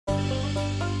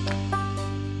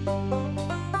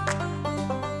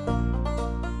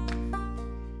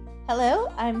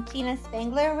Hello, I'm Tina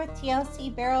Spangler with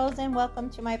TLC Barrels, and welcome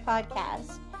to my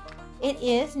podcast. It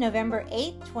is November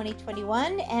 8th,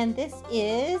 2021, and this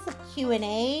is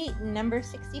Q&A number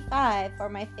 65 for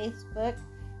my Facebook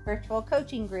virtual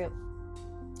coaching group.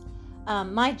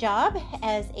 My job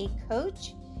as a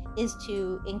coach is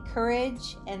to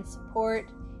encourage and support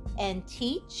and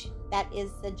teach. That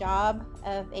is the job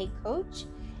of a coach,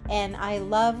 and I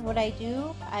love what I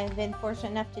do. I've been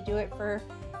fortunate enough to do it for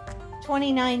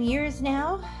 29 years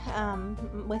now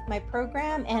with my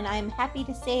program, and I'm happy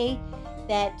to say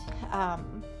that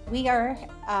we are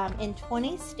in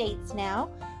 20 states now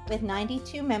with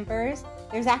 92 members.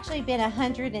 There's actually been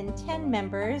 110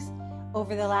 members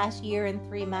over the last year and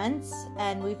 3 months,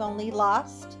 and we've only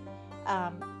lost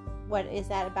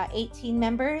about 18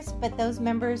 members, but those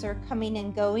members are coming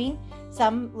and going.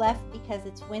 Some left because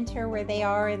it's winter where they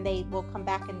are and they will come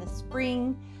back in the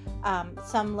spring.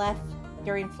 Some left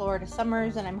during Florida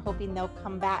summers, and I'm hoping they'll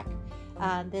come back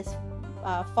this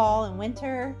fall and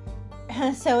winter.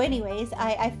 So anyways,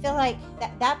 I feel like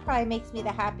that probably makes me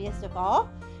the happiest of all,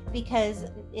 because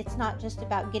it's not just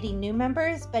about getting new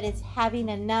members, but it's having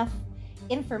enough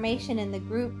information in the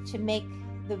group to make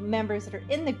the members that are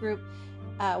in the group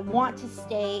want to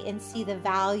stay and see the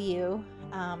value.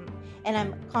 And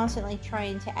I'm constantly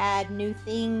trying to add new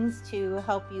things to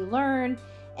help you learn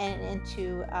and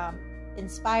to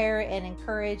inspire and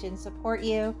encourage and support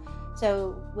you.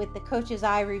 So with the Coach's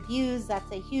Eye reviews,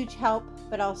 that's a huge help,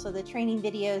 but also the training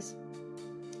videos.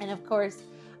 And of course,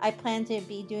 I plan to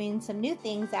be doing some new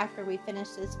things after we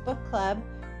finish this book club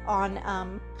on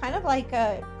kind of like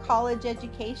a college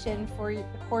education for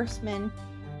horsemen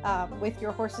with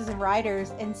your horses and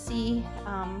riders, and see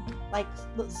like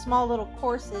small little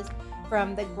courses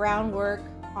from the groundwork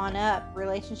on up,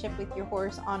 relationship with your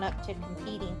horse on up to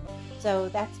competing. So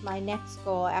that's my next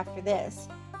goal after this.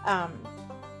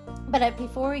 But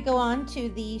before we go on to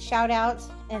the shout outs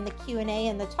and the Q&A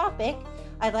and the topic,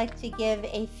 I'd like to give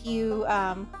a few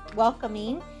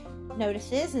welcoming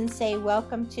notices and say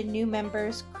welcome to new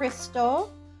members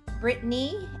Crystal,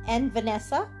 Brittany, and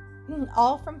Vanessa,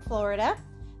 all from Florida.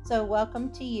 So welcome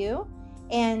to you.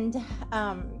 And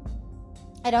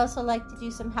I'd also like to do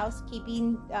some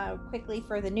housekeeping quickly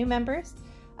for the new members.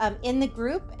 In the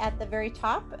group, at the very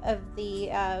top of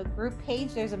the group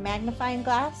page, there's a magnifying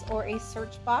glass or a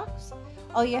search box.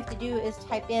 All you have to do is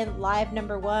type in live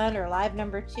number 1 or live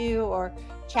number 2 or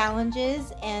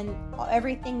challenges, and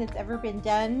everything that's ever been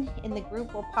done in the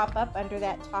group will pop up under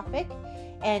that topic,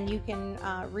 and you can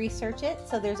research it.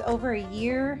 So there's over a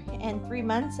year and 3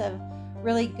 months of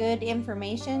really good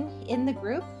information in the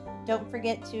group. Don't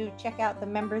forget to check out the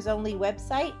members only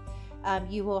website.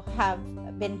 You will have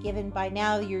been given by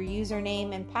now your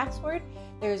username and password.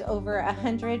 There's over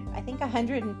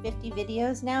 150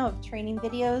 videos now of training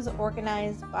videos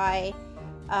organized by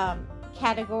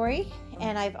category.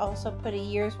 And I've also put a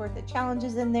year's worth of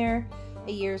challenges in there,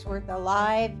 a year's worth of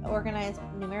live organized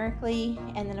numerically.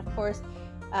 And then of course,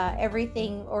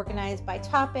 everything organized by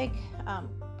topic,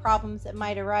 problems that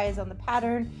might arise on the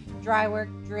pattern, dry work,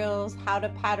 drills, how to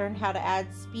pattern, how to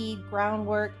add speed,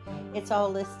 groundwork. It's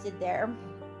all listed there,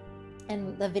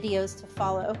 and the videos to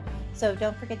follow. So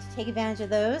don't forget to take advantage of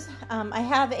those. I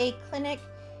have a clinic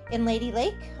in Lady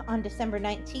Lake on December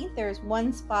 19th. There's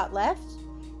 1 spot left.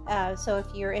 So if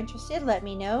you're interested, let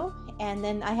me know. And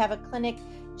then I have a clinic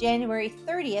January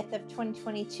 30th of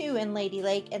 2022 in Lady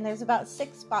Lake, and there's about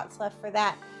 6 spots left for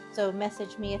that. So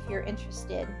message me if you're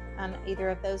interested on either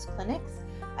of those clinics.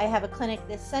 I have a clinic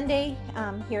this Sunday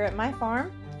here at my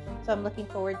farm, so I'm looking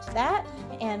forward to that,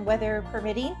 and weather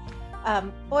permitting.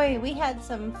 Boy, we had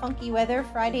some funky weather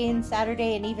Friday and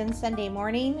Saturday and even Sunday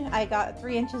morning. I got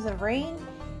 3 inches of rain,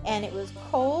 and it was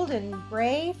cold and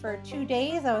gray for 2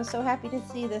 days. I was so happy to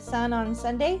see the sun on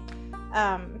Sunday.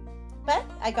 But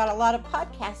I got a lot of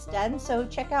podcasts done, so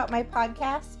check out my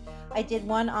podcasts. I did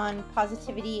one on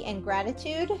positivity and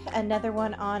gratitude, another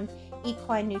one on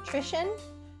equine nutrition,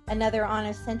 another on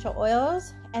essential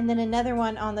oils, and then another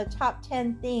one on the top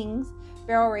 10 things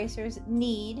barrel racers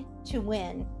need to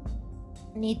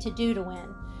do to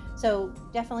win. So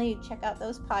definitely check out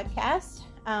those podcasts.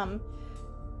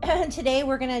 Today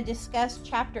we're going to discuss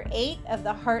Chapter 8 of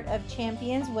The Heart of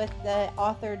Champions with the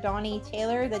author Donnie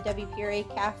Taylor, the WPRA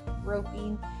calf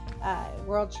roping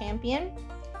world champion.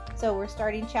 So we're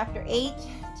starting Chapter 8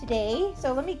 today.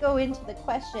 So let me go into the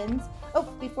questions. Oh,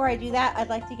 before I do that, I'd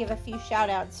like to give a few shout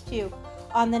outs too.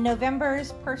 On the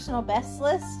November's personal best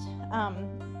list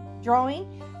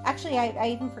drawing, actually I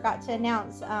even forgot to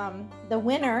announce the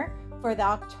winner for the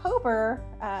October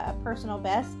personal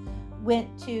best went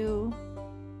to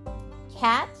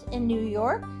Kat in New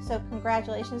York. So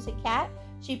congratulations to Kat.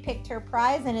 She picked her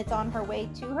prize and it's on her way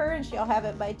to her, and she'll have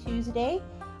it by Tuesday.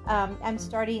 I'm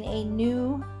starting a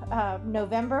new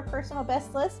November personal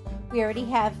best list. We already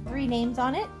have 3 names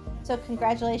on it. So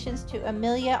congratulations to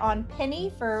Amelia on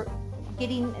Penny for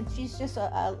getting, she's just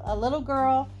a little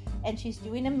girl and she's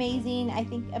doing amazing. I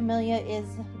think Amelia is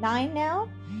 9 now,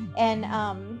 and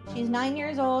she's 9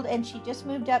 years old, and she just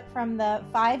moved up from the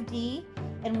 5D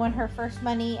and won her first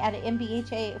money at an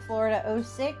MBHA Florida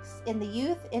 06 in the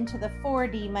youth into the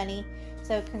 4D money.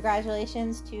 So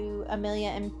congratulations to Amelia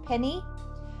and Penny.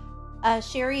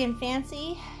 Sherry and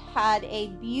Fancy had a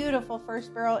beautiful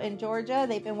first barrel in Georgia.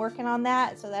 They've been working on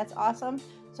that, so that's awesome.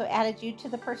 So added you to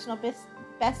the personal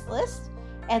best list.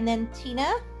 And then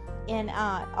Tina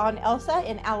on Elsa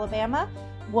in Alabama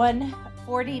won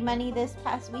 40 money this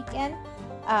past weekend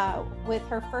with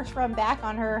her first run back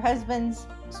on her husband's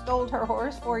stole her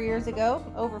horse over 4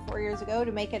 years ago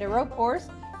to make it a rope horse,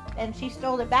 and she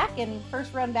stole it back and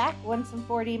first run back won some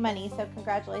 40 money. So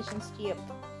congratulations to you.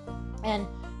 And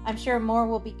I'm sure more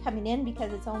will be coming in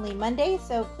because it's only Monday,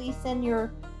 so please send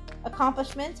your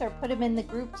accomplishments or put them in the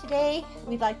group today.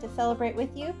 We'd like to celebrate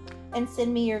with you, and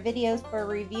send me your videos for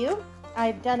review.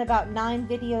 I've done about 9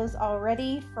 videos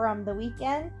already from the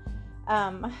weekend.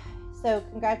 So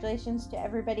congratulations to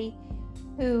everybody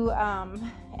who,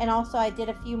 and also I did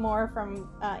a few more from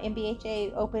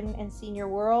MBHA Open and Senior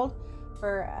World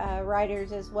for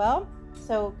riders as well.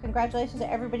 So congratulations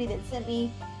to everybody that sent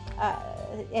me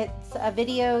it's a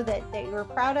video that you're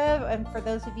proud of, and for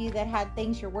those of you that had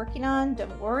things you're working on,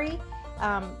 don't worry.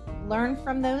 Learn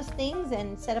from those things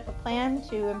and set up a plan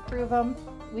to improve them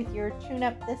with your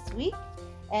tune-up this week,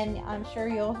 and I'm sure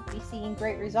you'll be seeing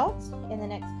great results in the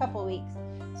next couple weeks.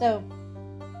 So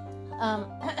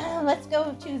let's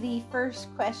go to the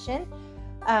first question.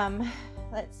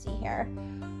 Let's see here.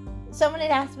 Someone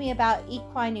had asked me about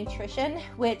equine nutrition,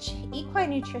 which equine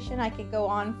nutrition I could go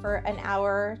on for an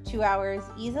hour, 2 hours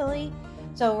easily.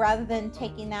 So rather than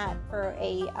taking that for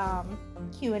a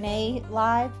Q&A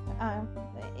live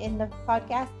in the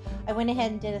podcast, I went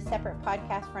ahead and did a separate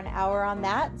podcast for an hour on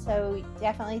that. So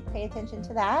definitely pay attention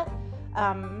to that.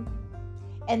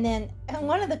 And then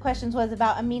one of the questions was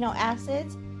about amino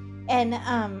acids, and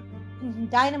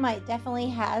Dynamite definitely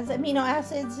has amino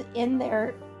acids in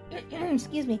their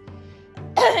excuse me,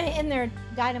 in their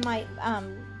Dynamite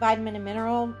vitamin and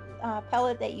mineral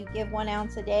pellet that you give 1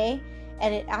 ounce a day,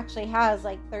 and it actually has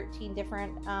like 13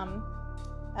 different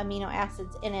amino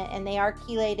acids in it, and they are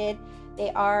chelated.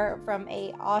 They are from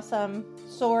a awesome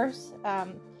source.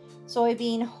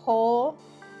 Soybean whole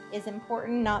is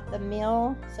important, not the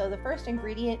meal. So the first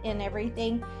ingredient in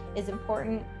everything is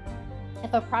important.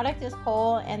 If a product is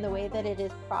whole and the way that it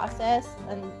is processed,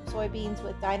 and soybeans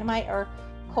with Dynamite are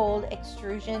cold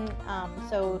extrusion,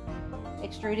 so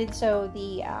extruded, so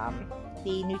the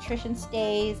nutrition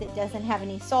stays. It doesn't have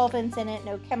any solvents in it,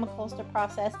 no chemicals to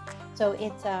process. So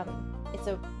it's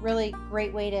a really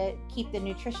great way to keep the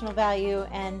nutritional value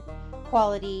and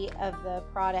quality of the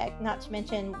product. Not to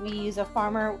mention, we use a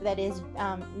farmer that is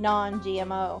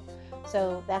non-GMO.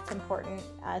 So that's important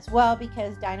as well,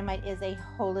 because Dynamite is a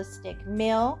holistic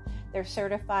meal. They're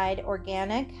certified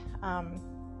organic.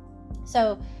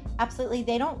 So absolutely,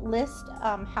 they don't list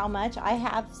how much. I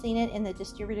have seen it in the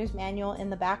distributor's manual in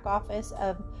the back office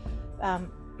of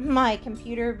my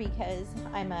computer, because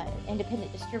I'm an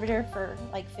independent distributor for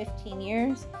like 15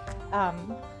 years.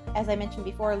 As I mentioned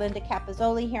before, Linda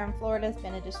Capozzoli here in Florida has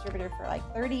been a distributor for like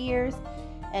 30 years.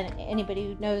 And anybody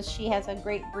who knows, she has a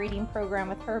great breeding program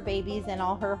with her babies, and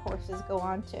all her horses go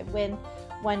on to win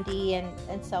 1D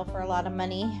and sell for a lot of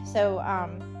money. So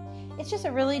it's just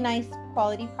a really nice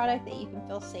quality product that you can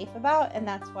feel safe about, and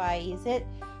that's why I use it.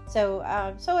 So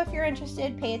if you're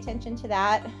interested, pay attention to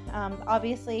that.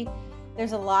 Obviously,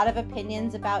 there's a lot of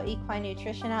opinions about equine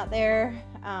nutrition out there,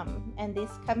 and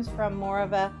this comes from more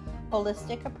of a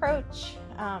holistic approach,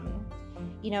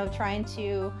 trying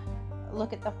to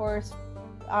look at the horse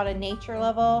on a nature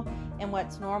level and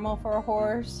what's normal for a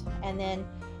horse, and then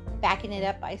backing it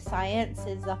up by science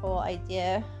is the whole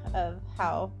idea of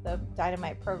how the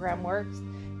Dynamite program works.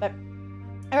 But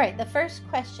all right, the first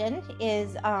question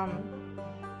is,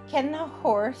 can the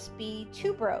horse be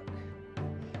too broke?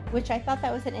 Which I thought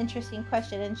that was an interesting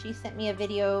question, and she sent me a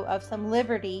video of some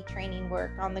Liberty training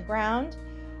work on the ground.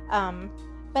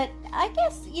 But I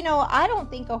guess, I don't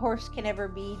think a horse can ever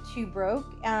be too broke,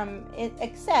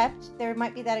 except there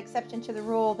might be that exception to the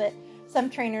rule that some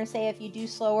trainers say if you do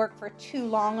slow work for too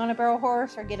long on a barrel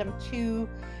horse, or get them too,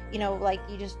 like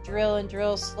you just drill and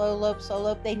drill, slow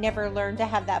lope, they never learn to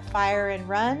have that fire and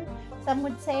run, some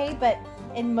would say. But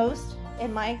in most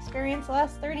in my experience the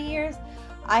last 30 years.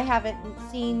 I haven't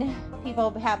seen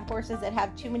people have horses that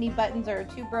have too many buttons or are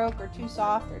too broke or too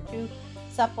soft or too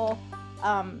supple.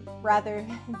 Rather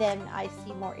than I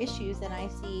see more issues than I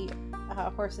see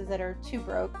horses that are too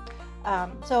broke.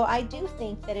 So I do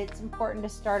think that it's important to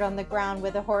start on the ground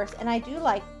with a horse, and I do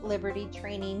like liberty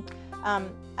training.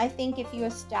 I think if you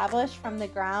establish from the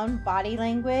ground body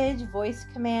language, voice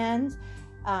commands,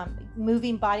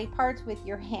 moving body parts with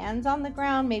your hands on the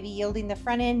ground, maybe yielding the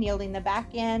front end, yielding the back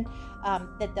end,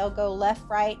 that they'll go left,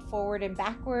 right, forward, and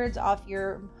backwards off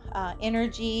your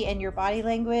energy and your body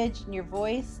language and your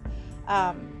voice.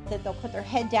 That they'll put their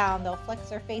head down, they'll flex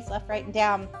their face left, right, and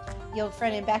down, yield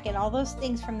front and back, and all those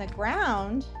things from the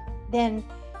ground. Then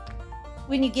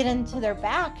when you get into their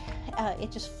back,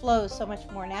 it just flows so much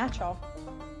more natural.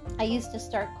 I used to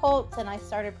start colts, and I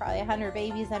started probably 100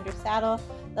 babies under saddle.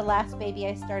 The last baby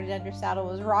I started under saddle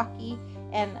was Rocky,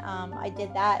 and I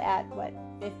did that at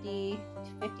 50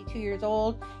 to 52 years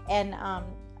old. And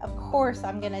of course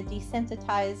I'm going to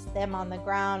desensitize them on the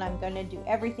ground. I'm going to do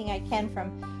everything I can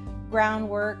from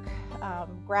groundwork,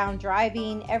 ground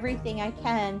driving, everything I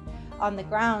can on the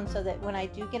ground, so that when I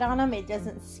do get on him, it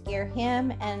doesn't scare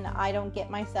him, and I don't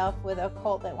get myself with a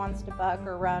colt that wants to buck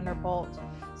or run or bolt.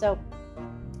 So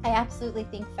I absolutely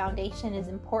think foundation is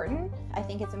important. I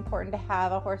think it's important to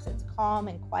have a horse that's calm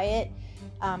and quiet.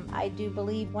 I do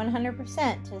believe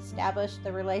 100% to establish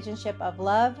the relationship of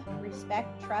love,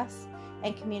 respect, trust,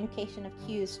 and communication of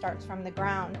cues starts from the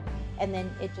ground, and then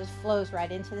it just flows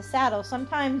right into the saddle.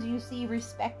 Sometimes you see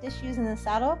respect issues in the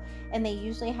saddle, and they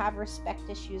usually have respect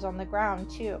issues on the ground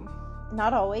too.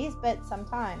 Not always, but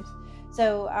sometimes.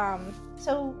 So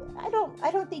I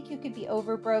don't think you could be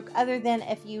over broke, other than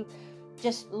if you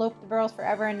just lope the burros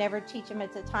forever and never teach them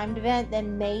it's a timed event,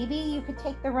 then maybe you could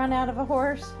take the run out of a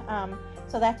horse.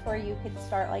 So that's where you could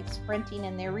start like sprinting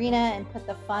in the arena and put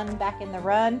the fun back in the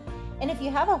run. And if you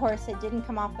have a horse that didn't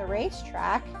come off the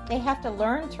racetrack, they have to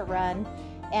learn to run,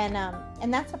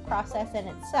 and that's a process in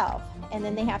itself. And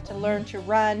then they have to learn to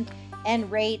run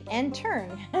and rate and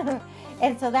turn.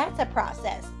 And so that's a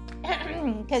process,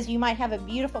 because you might have a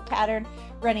beautiful pattern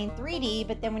running 3D,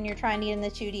 but then when you're trying to get in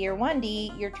the 2D or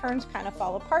 1D, your turns kind of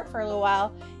fall apart for a little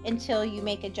while until you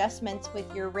make adjustments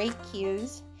with your rate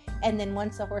cues. And then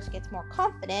once the horse gets more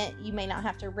confident, you may not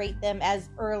have to rate them as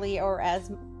early or as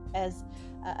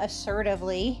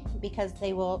assertively, because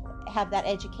they will have that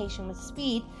education with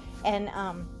speed and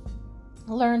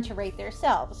learn to rate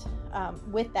themselves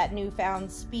with that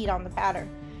newfound speed on the pattern.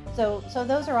 So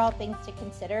those are all things to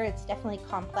consider. It's definitely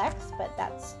complex, but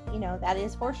that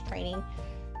is horse training.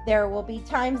 There will be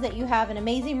times that you have an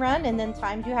amazing run, and then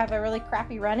times you have a really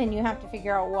crappy run, and you have to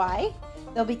figure out why.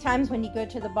 There'll be times when you go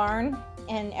to the barn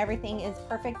and everything is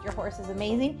perfect, your horse is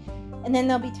amazing. And then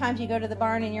there'll be times you go to the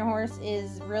barn and your horse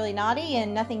is really naughty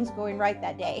and nothing's going right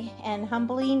that day. And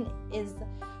humbling is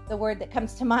the word that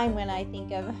comes to mind when I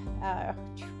think of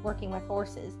working with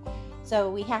horses. So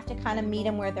we have to kind of meet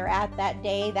them where they're at that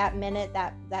day, that minute,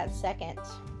 that second.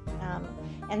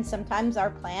 And sometimes our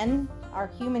plan, our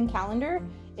human calendar,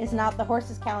 is not the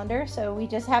horse's calendar. So we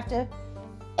just have to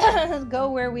go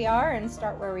where we are and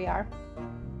start where we are.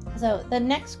 So the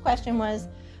next question was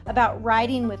about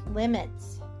riding with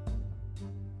limits.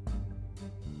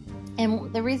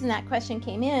 And the reason that question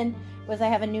came in was I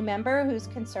have a new member who's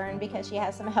concerned because she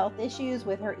has some health issues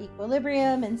with her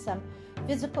equilibrium and some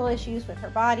physical issues with her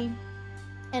body.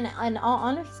 And in all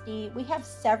honesty, we have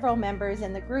several members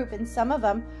in the group, and some of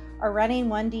them are running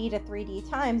 1D to 3D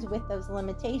times with those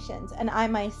limitations. And I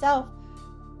myself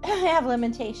have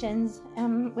limitations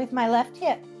with my left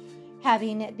hip,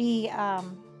 having it be,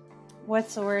 bone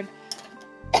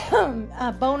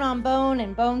on bone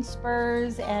and bone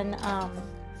spurs, and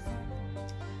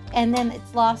then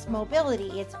it's lost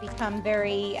mobility. It's become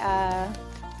very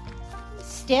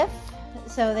stiff,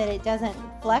 so that it doesn't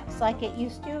flex like it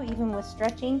used to, even with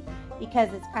stretching,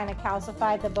 because it's kind of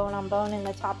calcified the bone on bone in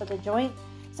the top of the joint.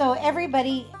 So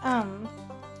everybody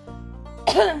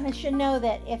should know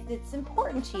that if it's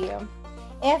important to you,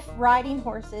 if riding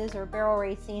horses or barrel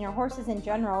racing or horses in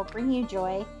general bring you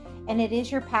joy, and it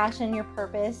is your passion, your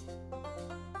purpose,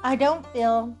 I don't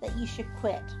feel that you should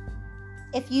quit.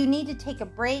 If you need to take a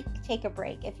break, take a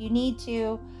break. If you need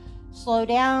to slow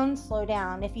down, slow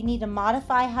down. If you need to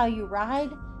modify how you ride,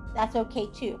 that's okay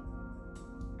too.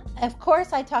 Of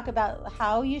course, I talk about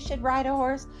how you should ride a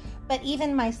horse, but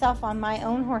even myself on my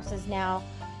own horses now,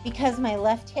 because my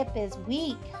left hip is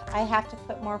weak, I have to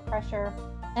put more pressure.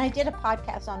 And I did a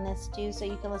podcast on this too, so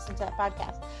you can listen to that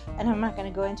podcast. And I'm not going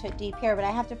to go into it deep here, but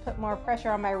I have to put more pressure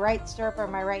on my right stirrup or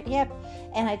my right hip.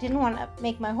 And I didn't want to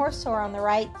make my horse sore on the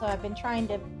right, so I've been trying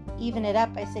to even it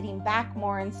up by sitting back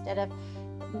more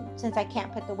since I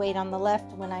can't put the weight on the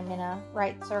left when I'm in a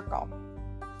right circle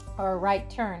or a right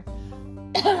turn.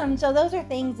 So those are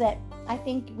things that I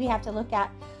think we have to look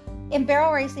at. In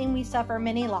barrel racing, we suffer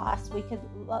many loss. We could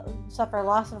suffer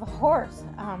loss of a horse.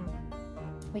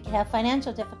 We could have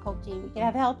financial difficulty. We could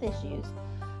have health issues.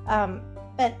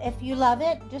 But if you love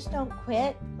it, just don't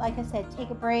quit. Like I said, take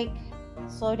a break,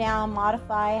 slow down,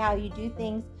 modify how you do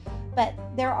things. But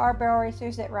there are barrel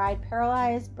racers that ride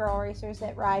paralyzed, barrel racers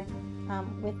that ride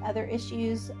with other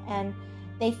issues, and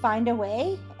they find a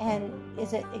way. And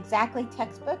is it exactly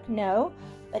textbook? No.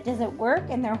 But does it work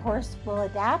and their horse will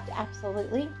adapt?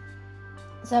 Absolutely.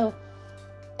 So,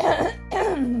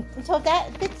 so if that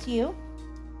fits you,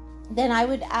 then I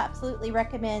would absolutely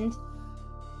recommend,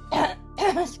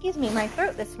 excuse me, my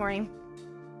throat this morning.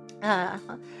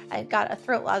 I got a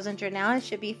throat lozenge now. I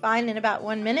should be fine in about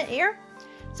 1 minute here.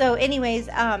 So anyways,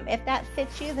 if that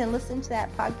fits you, then listen to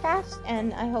that podcast,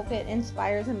 and I hope it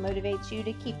inspires and motivates you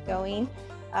to keep going.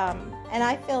 And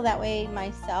I feel that way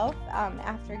myself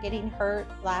after getting hurt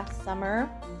last summer.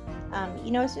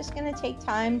 It's just going to take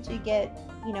time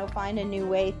to find a new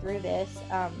way through this.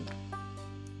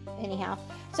 Anyhow,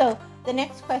 so the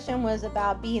next question was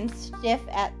about being stiff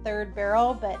at third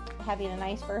barrel, but having a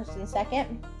nice first and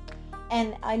second.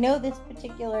 And I know this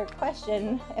particular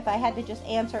question, if I had to just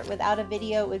answer it without a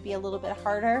video, it would be a little bit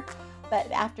harder. But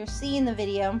after seeing the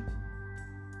video,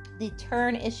 the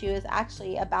turn issue is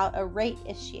actually about a rate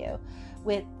issue.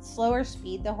 With slower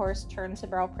speed, the horse turns the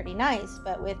barrel pretty nice,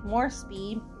 but with more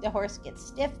speed, the horse gets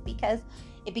stiff because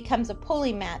it becomes a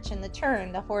pulling match in the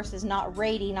turn. The horse is not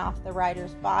rating off the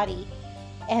rider's body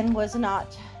and was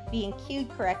not being cued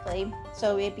correctly,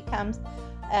 so it becomes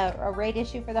a rate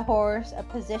issue for the horse, a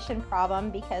position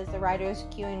problem because the rider is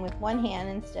cueing with one hand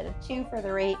instead of two for the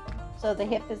rate, so the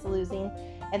hip is losing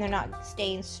and they're not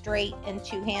staying straight in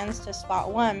two hands to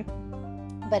spot one,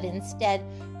 but instead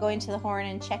going to the horn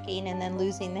and checking and then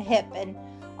losing the hip and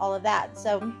all of that.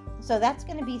 So that's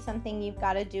going to be something you've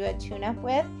got to do a tune-up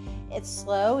with. It's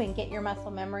slow and get your muscle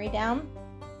memory down.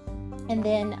 And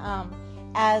then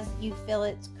as you feel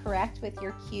it's correct with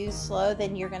your cues slow,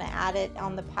 then you're going to add it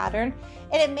on the pattern.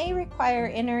 And it may require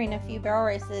entering a few barrel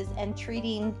races and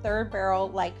treating third barrel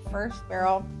like first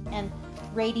barrel and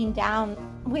rating down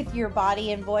with your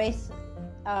body and voice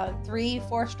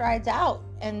 3-4 strides out,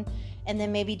 and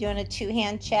then maybe doing a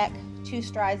two-hand check, 2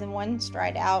 strides and 1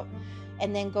 stride out,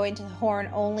 and then going to the horn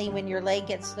only when your leg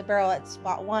gets to the barrel at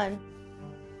spot 1,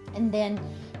 and then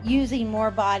using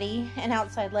more body and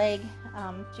outside leg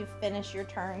to finish your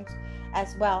turns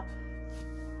as well.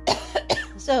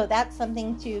 So that's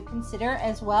something to consider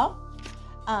as well.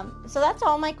 So that's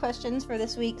all my questions for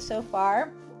this week so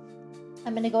far.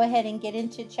 I'm going to go ahead and get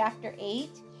into Chapter 8.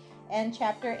 And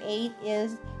Chapter 8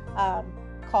 is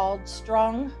called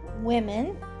Strong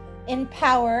Women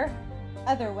Empower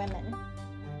Other Women.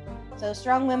 So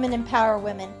Strong Women Empower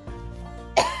Women.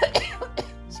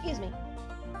 Excuse me.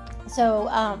 So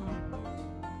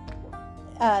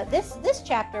this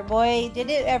chapter, boy, did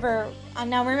it ever...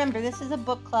 now remember, this is a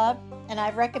book club, and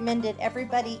I've recommended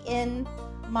everybody in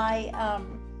my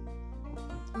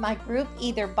my group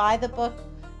either buy the book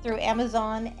through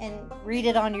Amazon and read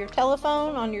it on your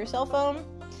telephone, on your cell phone,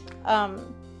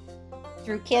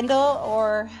 through Kindle,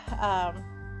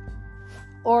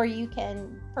 or you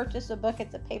can purchase a book.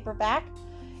 It's a paperback,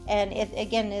 and it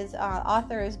again is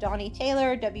author is Donnie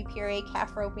Taylor, WPRA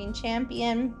calf roping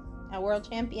champion, world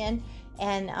champion,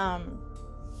 and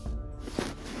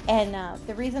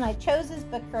the reason I chose this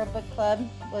book for a book club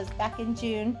was back in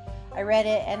June. I read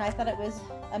it and I thought it was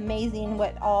amazing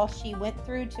what all she went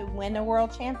through to win a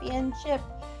world championship,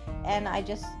 and I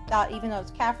just thought, even though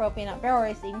it's calf roping, not barrel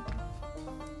racing,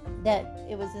 that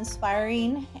it was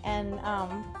inspiring, and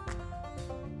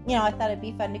I thought it'd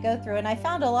be fun to go through. And I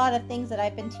found a lot of things that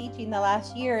I've been teaching the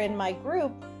last year in my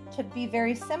group to be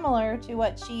very similar to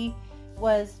what she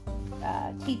was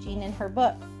teaching in her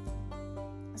book.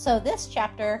 So this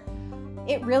chapter,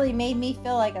 it really made me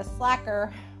feel like a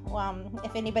slacker,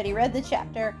 if anybody read the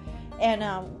chapter, and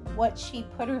what she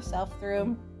put herself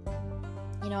through,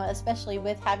 especially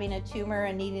with having a tumor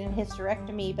and needing a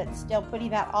hysterectomy, but still putting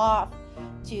that off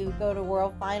to go to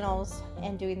World Finals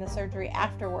and doing the surgery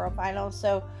after World Finals.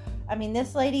 So,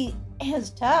 this lady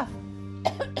is tough.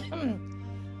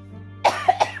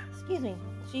 Excuse me.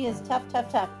 She is tough.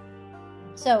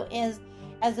 So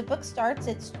as the book starts,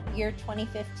 it's year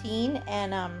 2015,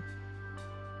 and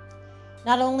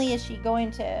not only is she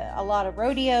going to a lot of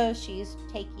rodeos, she's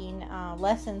taking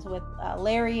lessons with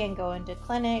Larry and going to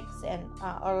clinics,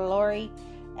 or Lori,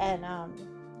 and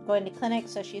going to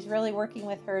clinics. So she's really working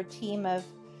with her team of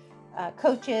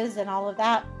coaches and all of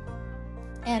that.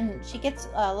 And she gets,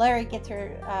 Larry gets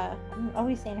her, I'm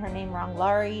always saying her name wrong,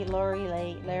 Larry.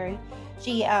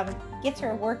 She gets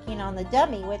her working on the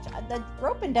dummy, which the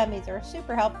roping dummies are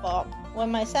super helpful.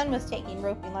 When my son was taking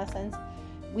roping lessons,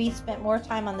 we spent more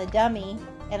time on the dummy.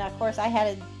 And of course I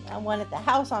had one at the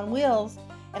house on wheels,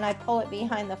 and I pull it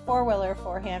behind the four-wheeler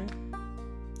for him.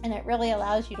 And it really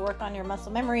allows you to work on your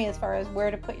muscle memory as far as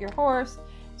where to put your horse,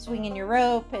 swinging your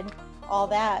rope, and all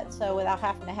that. So without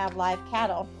having to have live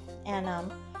cattle.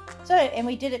 And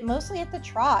we did it mostly at the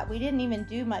trot. We didn't even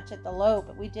do much at the lope,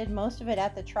 but we did most of it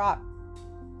at the trot.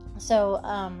 So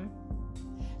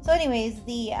anyways,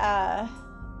 she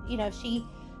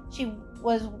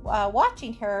was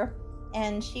watching her,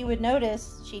 and she would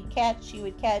notice she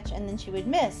would catch, and then she would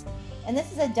miss. And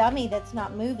this is a dummy that's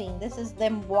not moving. This is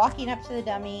them walking up to the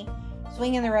dummy,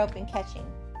 swinging the rope and catching.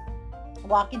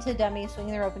 Walking to the dummy,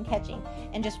 swinging the rope and catching,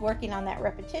 and just working on that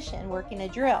repetition, working a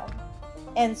drill.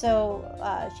 And so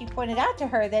she pointed out to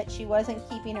her that she wasn't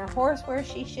keeping her horse where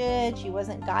she should. She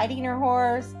wasn't guiding her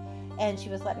horse, and she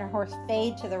was letting her horse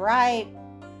fade to the right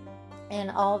and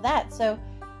all of that. So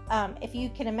if you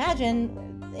can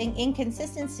imagine,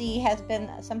 inconsistency has been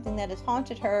something that has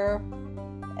haunted her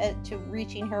to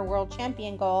reaching her world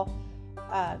champion goal,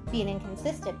 being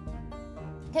inconsistent.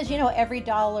 Because, every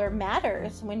dollar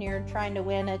matters when you're trying to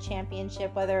win a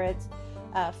championship, whether it's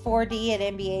 4D at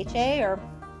NBHA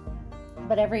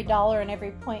but every dollar and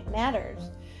every point matters.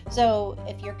 So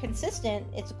if you're consistent,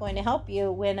 it's going to help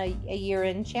you win a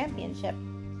year-end championship.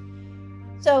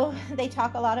 So they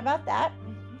talk a lot about that.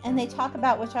 And they talk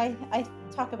about, which I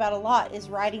talk about a lot, is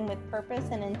riding with purpose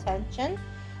and intention.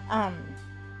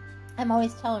 I'm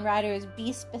always telling riders,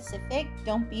 be specific,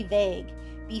 don't be vague,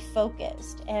 be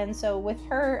focused. And so with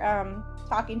her,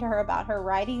 talking to her about her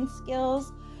riding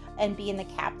skills and being the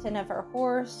captain of her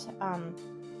horse,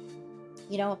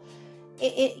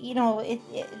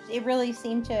 it really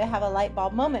seemed to have a light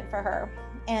bulb moment for her.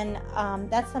 And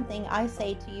that's something I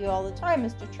say to you all the time,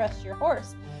 is to trust your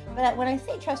horse. But when I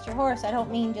say trust your horse, I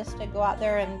don't mean just to go out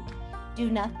there and do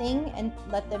nothing and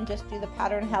let them just do the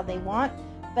pattern how they want.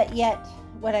 But yet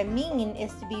what I mean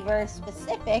is to be very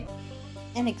specific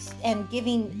and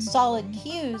giving solid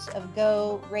cues of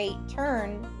go, rate,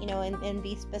 turn, and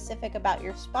be specific about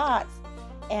your spots,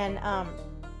 and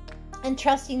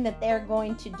trusting that they're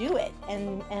going to do it,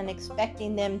 and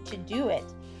expecting them to do it.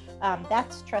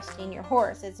 That's trusting your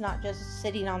horse. It's not just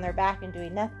sitting on their back and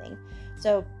doing nothing.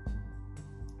 So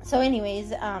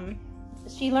anyways,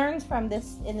 she learns from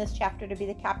this, in this chapter, to be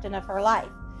the captain of her life.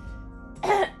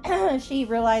 She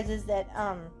realizes that,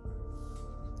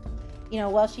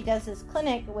 while she does this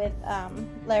clinic with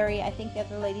Larry, I think the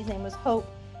other lady's name was Hope,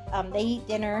 they eat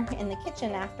dinner in the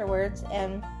kitchen afterwards,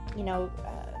 and,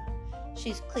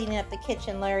 she's cleaning up the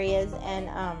kitchen, Larry is, and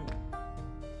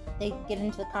they get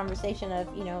into the conversation of,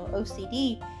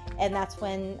 OCD, and that's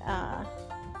when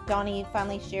Donnie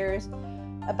finally shares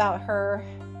about her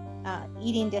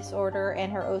eating disorder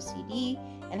and her OCD,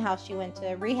 and how she went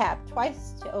to rehab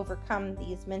twice to overcome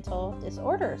these mental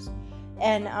disorders.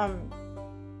 And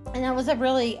that was a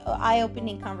really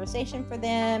eye-opening conversation for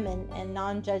them, and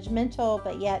non-judgmental,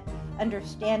 but yet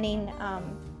understanding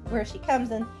where she comes.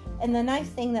 And the nice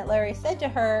thing that Larry said to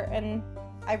her, and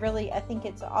I think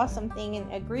it's an awesome thing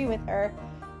and agree with her,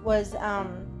 was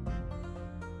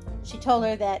she told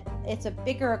her that it's a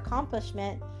bigger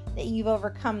accomplishment that you've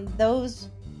overcome those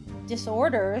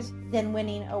disorders than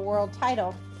winning a world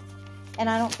title. And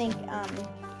I don't think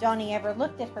Donnie ever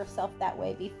looked at herself that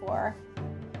way before.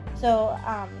 So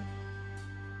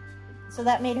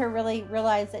that made her really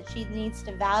realize that she needs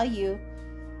to value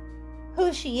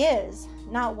who she is,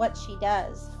 not what she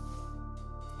does.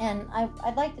 And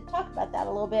I'd like to talk about that a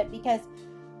little bit, because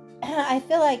I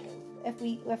feel like if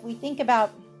we think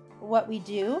about what we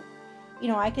do,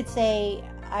 I could say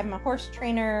I'm a horse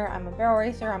trainer, I'm a barrel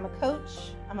racer, I'm a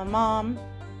coach, I'm a mom,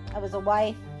 I was a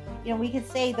wife. We could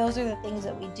say those are the things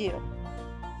that we do.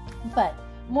 But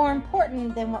more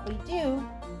important than what we do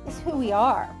is who we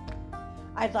are.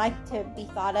 I'd like to be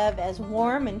thought of as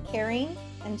warm and caring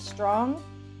and strong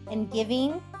and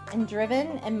giving and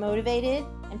driven and motivated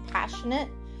and passionate.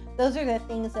 Those are the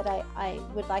things that I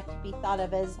would like to be thought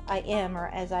of as I am, or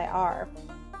as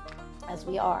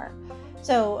we are.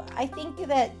 So I think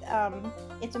that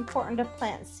it's important to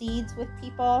plant seeds with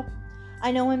people.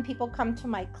 I know when people come to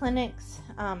my clinics,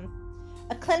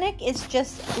 a clinic is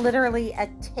just literally a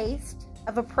taste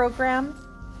of a program.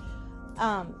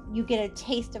 You get a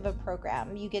taste of a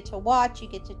program. You get to watch, you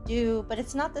get to do, but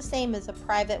it's not the same as a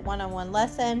private one-on-one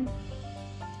lesson.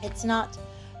 It's not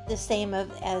the same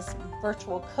as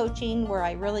virtual coaching, where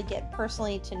I really get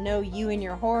personally to know you and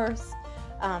your horse.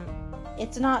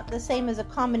 It's not the same as a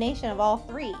combination of all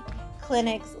three: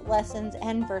 clinics, lessons,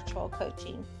 and virtual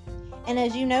coaching. And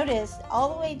as you notice,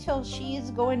 all the way till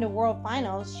she's going to world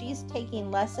finals, she's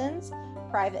taking lessons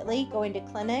privately, going to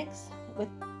clinics with,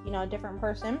 a different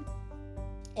person,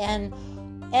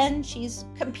 and she's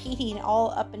competing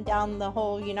all up and down the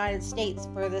whole United States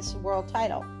for this world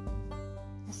title.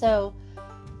 So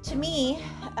to me,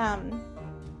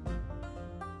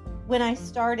 when I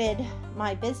started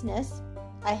my business,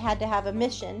 I had to have a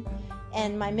mission.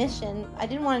 And my mission, I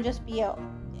didn't want to just be a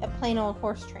plain old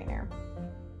horse trainer.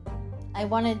 I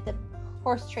wanted the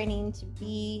horse training to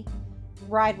be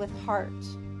ride with heart.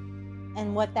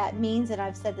 And what that means, and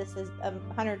I've said this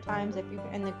 100 times if you're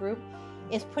in the group,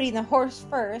 is putting the horse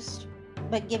first,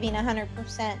 but giving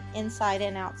 100% inside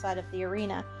and outside of the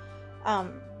arena.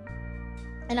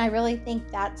 And I really think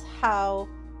that's how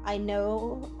I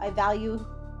know I value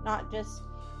not just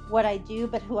what I do,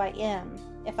 but who I am.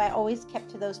 If I always kept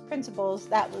to those principles,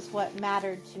 that was what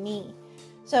mattered to me.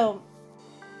 So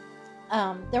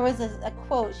there was a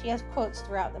quote. She has quotes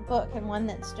throughout the book, and one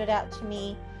that stood out to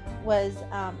me was,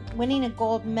 winning a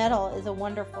gold medal is a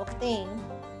wonderful thing,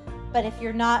 but if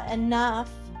you're not enough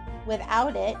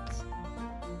without it,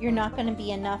 you're not going to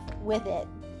be enough with it.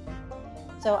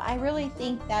 So I really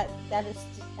think that is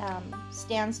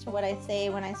stands to what I say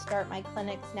when I start my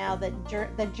clinics now. The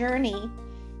journey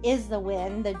is the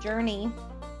win. The journey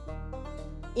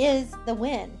is the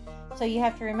win. So you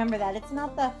have to remember that. It's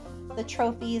not the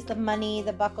trophies, the money,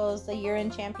 the buckles, the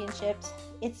year-end championships.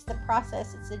 It's the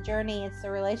process. It's the journey. It's the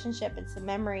relationship. It's the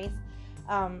memories.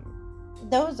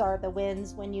 Those are the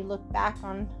wins when you look back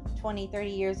on 20, 30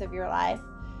 years of your life.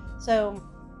 So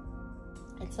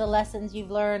it's the lessons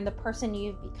you've learned, the person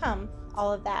you've become,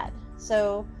 all of that.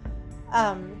 So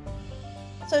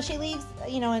she leaves,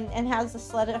 and has the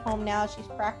sled at home now. She's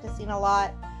practicing a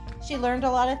lot. She learned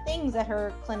a lot of things at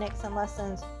her clinics and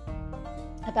lessons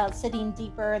about sitting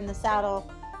deeper in the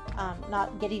saddle,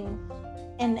 not getting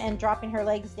and dropping her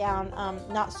legs down,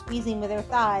 not squeezing with her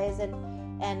thighs, and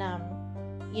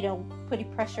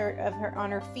putting pressure on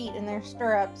her feet in their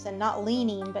stirrups, and not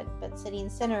leaning but sitting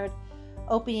centered,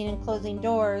 opening and closing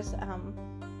doors,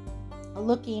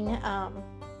 looking.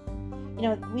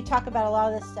 We talk about a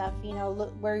lot of this stuff.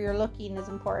 Where you're looking is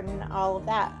important. All of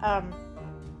that.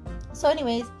 So,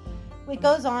 anyways. It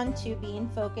goes on to being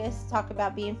focused, talk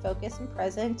about being focused and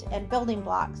present, and building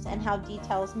blocks, and how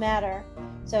details matter.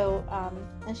 So,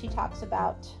 and she talks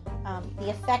about the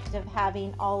effect of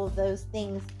having all of those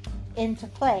things into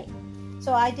play.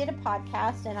 So I did a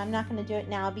podcast, and I'm not going to do it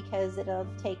now because it'll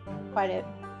take quite a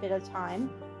bit of time.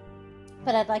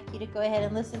 But I'd like you to go ahead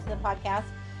and listen to the podcast,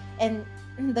 and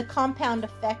the compound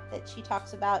effect that she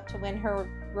talks about to win her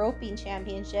roping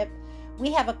championship.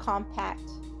 We have a compound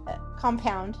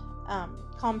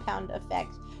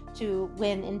effect to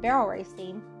win in barrel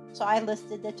racing. So I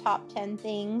listed the top 10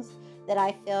 things that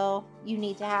I feel you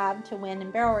need to have to win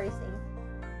in barrel racing.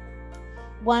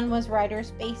 1 was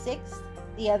rider's basics.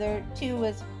 The other 2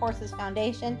 was horse's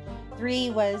foundation.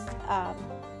 3 was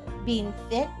being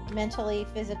fit mentally,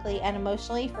 physically, and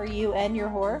emotionally for you and your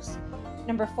horse.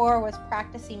 Number 4 was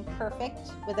practicing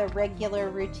perfect with a regular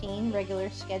routine, regular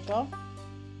schedule.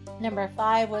 Number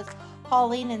 5 was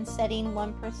hauling and setting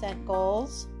 1%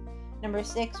 goals. Number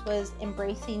 6 was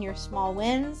embracing your small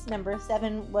wins. Number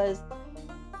 7 was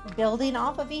building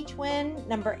off of each win.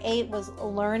 Number 8 was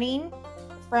learning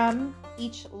from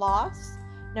each loss.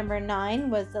 Number 9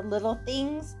 was the little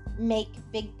things make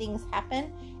big things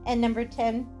happen. And number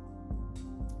 10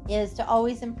 is to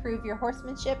always improve your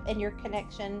horsemanship and your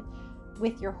connection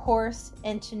with your horse,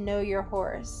 and to know your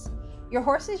horse. Your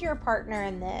horse is your partner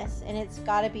in this, and it's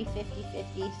got to be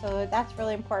 50-50, so that's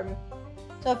really important.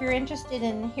 So if you're interested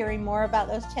in hearing more about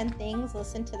those 10 things,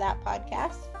 listen to that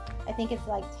podcast. I think it's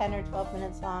like 10 or 12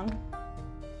 minutes long.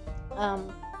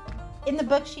 In the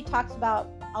book, she talks about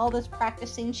all this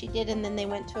practicing she did, and then they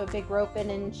went to a big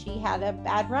roping, and she had a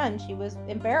bad run. She was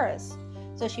embarrassed.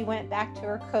 So she went back to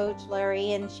her coach,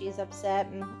 Larry, and she's upset,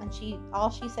 and all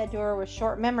she said to her was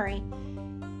short memory.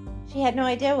 She had no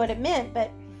idea what it meant,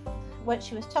 but what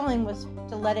she was telling was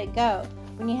to let it go.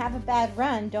 When you have a bad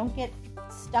run, don't get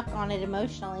stuck on it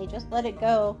emotionally. Just let it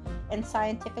go and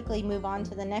scientifically move on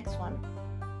to the next one.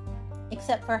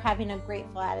 Except for having a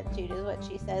grateful attitude is what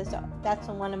she says. So that's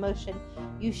the one emotion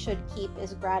you should keep,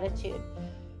 is gratitude.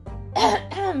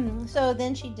 So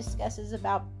then she discusses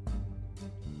about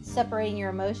separating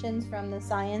your emotions from the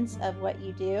science of what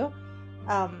you do.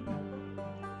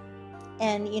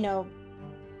 And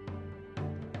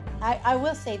I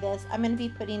will say this. I'm going to be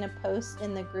putting a post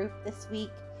in the group this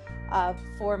week of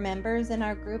 4 members in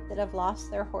our group that have lost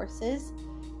their horses.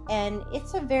 And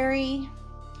it's a very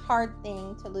hard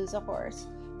thing to lose a horse.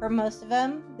 For most of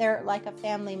them, they're like a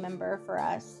family member for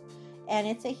us. And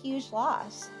it's a huge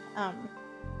loss.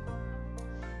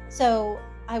 So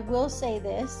I will say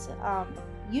this.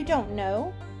 You don't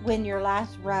know when your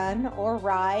last run or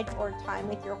ride or time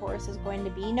with your horse is going to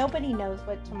be. Nobody knows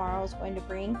what tomorrow is going to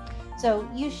bring. So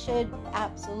you should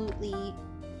absolutely,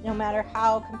 no matter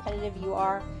how competitive you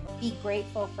are, be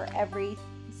grateful for every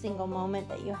single moment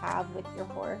that you have with your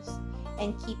horse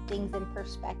and keep things in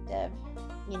perspective,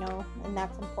 and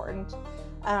that's important.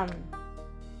 I'm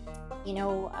going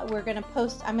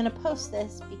to post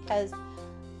this because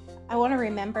I want to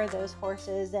remember those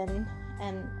horses and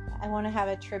I want to have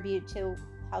a tribute to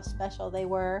how special they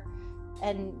were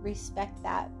and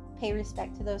pay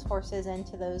respect to those horses and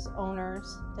to those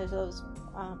owners, to those,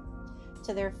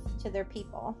 to their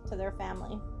people, to their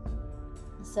family.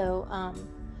 So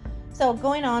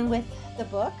going on with the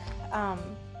book,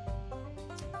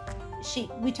 she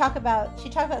talked about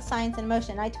science and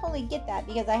emotion. I totally get that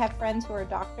because I have friends who are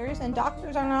doctors, and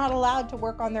doctors are not allowed to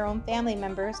work on their own family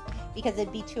members because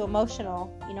it'd be too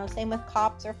emotional. Same with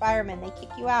cops or firemen. They kick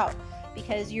you out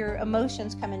because your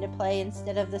emotions come into play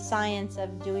instead of the science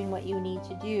of doing what you need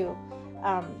to do.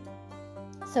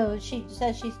 So she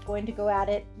says she's going to go at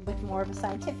it with more of a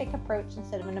scientific approach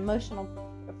instead of an emotional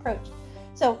approach.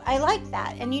 So I like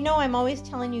that. And I'm always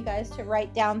telling you guys to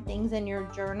write down things in your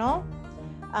journal.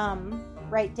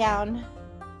 Write down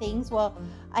things. Well,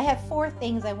 I have 4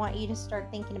 things I want you to start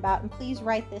thinking about, and please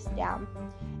write this down.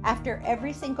 After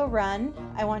every single run,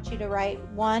 I want you to write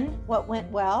 1, what went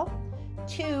well,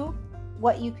 2,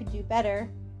 what you could do better,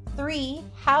 3,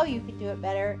 how you could do it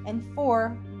better, and 4,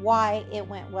 why it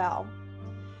went well.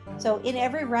 So in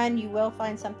every run, you will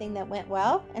find something that went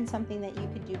well and something that you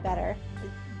could do better.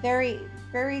 It's very,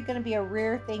 very going to be a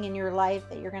rare thing in your life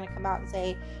that you're going to come out and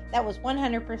say, that was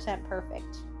 100%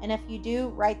 perfect. And if you do,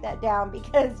 write that down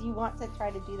because you want to try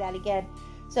to do that again.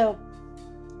 So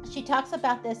she talks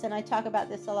about this, and I talk about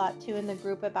this a lot too in the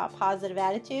group about positive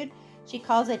attitude. She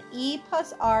calls it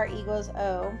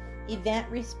E+R=O, event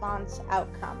response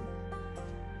outcome.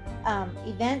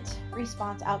 Event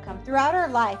response outcome. Throughout our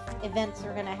life, events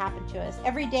are going to happen to us.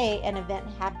 Every day an event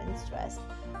happens to us.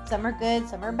 Some are good,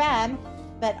 some are bad,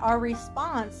 but our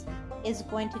response is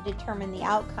going to determine the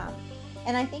outcome.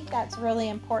 And I think that's really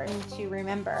important to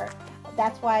remember.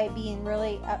 That's why being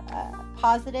really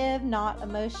positive, not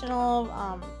emotional,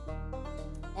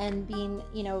 and being,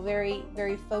 very,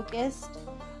 very focused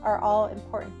are all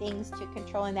important things to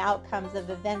controlling the outcomes of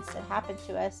events that happen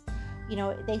to us.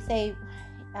 They say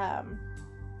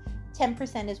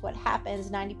 10% is what happens,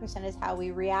 90% is how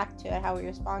we react to it, how we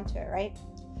respond to it, right?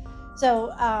 So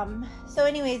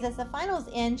anyways, as the finals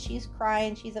end, she's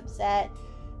crying, she's upset,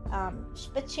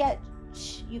 but yet,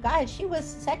 you guys, she was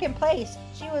second place.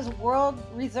 She was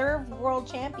reserve world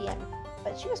champion,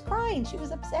 but she was crying, she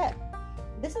was upset.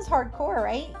 This is hardcore,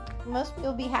 right? Most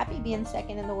people be happy being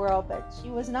second in the world, but she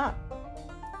was not.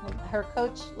 Her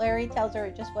coach, Larry, tells her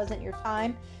it just wasn't your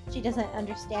time. She doesn't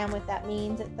understand what that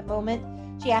means at the moment.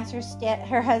 She asked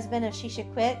her husband if she should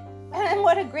quit, and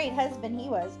what a great husband he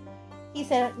was. He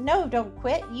said, no, don't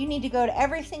quit. You need to go to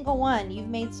every single one. You've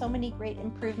made so many great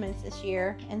improvements this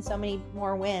year and so many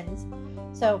more wins.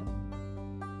 So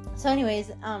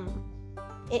anyways,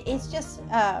 it's just,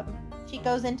 she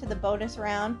goes into the bonus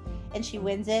round and she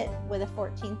wins it with a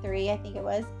 14-3, I think it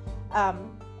was.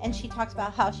 And she talks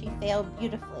about how she failed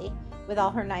beautifully with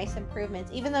all her nice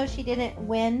improvements. Even though she didn't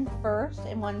win first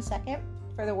and won second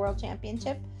for the world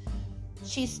championship,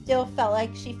 she still felt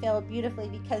like she failed beautifully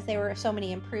because there were so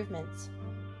many improvements.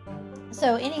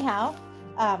 So anyhow,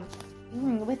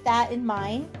 with that in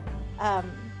mind,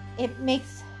 it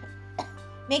makes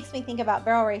me think about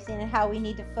barrel racing and how we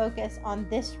need to focus on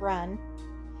this run,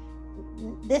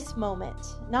 this moment,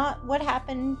 not what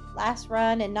happened last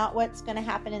run and not what's going to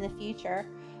happen in the future.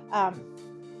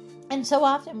 And so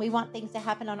often we want things to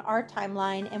happen on our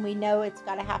timeline, and we know it's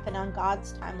got to happen on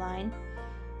God's timeline.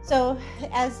 So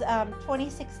as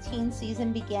 2016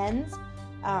 season begins,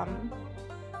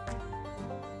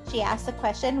 she asks the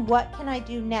question, what can I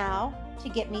do now to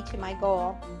get me to my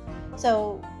goal?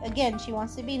 So again, she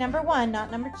wants to be number 1,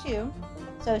 not number 2.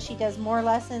 So she does more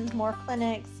lessons, more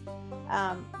clinics,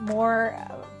 more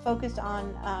focused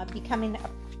on becoming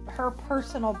her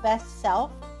personal best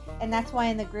self. And that's why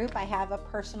in the group I have a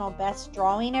personal best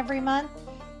drawing every month.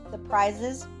 The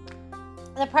prizes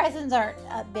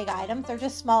aren't big items, they're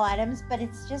just small items, but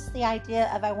it's just the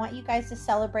idea of I want you guys to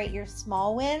celebrate your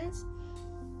small wins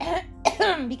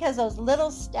because those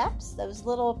little steps, those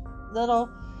little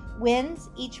wins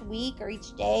each week or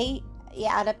each day, you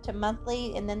add up to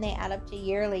monthly, and then they add up to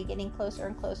yearly, getting closer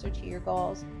and closer to your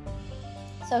goals.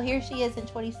 So here she is in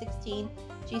 2016.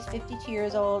 She's 52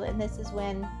 years old, and this is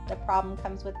when the problem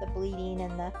comes with the bleeding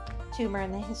and the tumor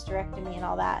and the hysterectomy and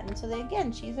all that. And so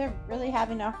again, she's really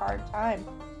having a hard time.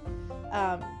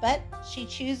 But she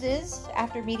chooses,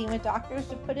 after meeting with doctors,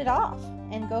 to put it off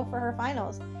and go for her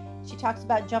finals. She talks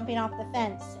about jumping off the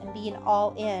fence and being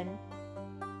all in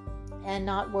and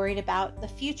not worried about the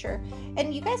future.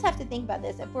 And you guys have to think about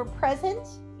this. If we're present,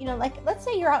 like let's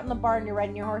say you're out in the barn, you're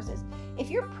riding your horses. If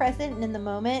you're present and in the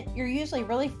moment, you're usually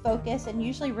really focused and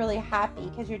usually really happy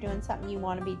because you're doing something you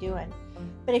want to be doing.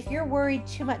 But if you're worried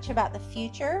too much about the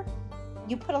future,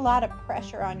 you put a lot of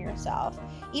pressure on yourself.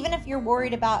 Even if you're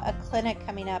worried about a clinic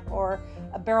coming up or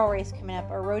a barrel race coming up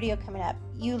or a rodeo coming up,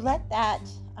 you let that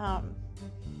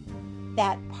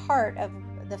part of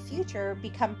the future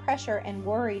become pressure and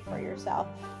worry for yourself.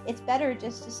 It's better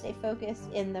just to stay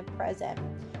focused in the present.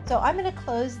 So I'm going to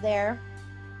close there,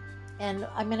 and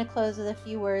I'm going to close with a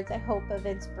few words, I hope, of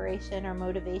inspiration or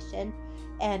motivation,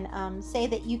 and say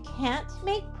that you can't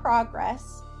make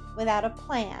progress without a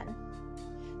plan.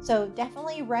 So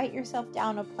definitely write yourself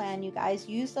down a plan, you guys.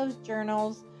 Use those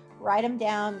journals, write them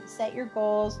down, set your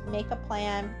goals, make a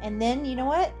plan, and then you know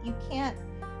what? You can't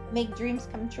make dreams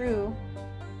come true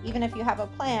even if you have a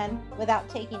plan without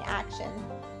taking action.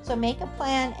 So make a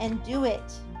plan and do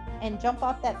it, and jump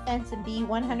off that fence and be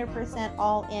 100%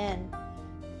 all in.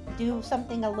 Do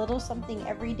something, a little something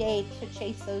every day to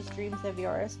chase those dreams of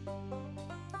yours.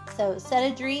 So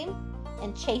set a dream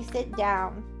and chase it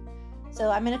down. So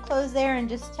I'm going to close there and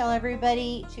just tell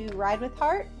everybody to ride with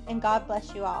heart, and God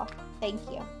bless you all. Thank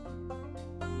you.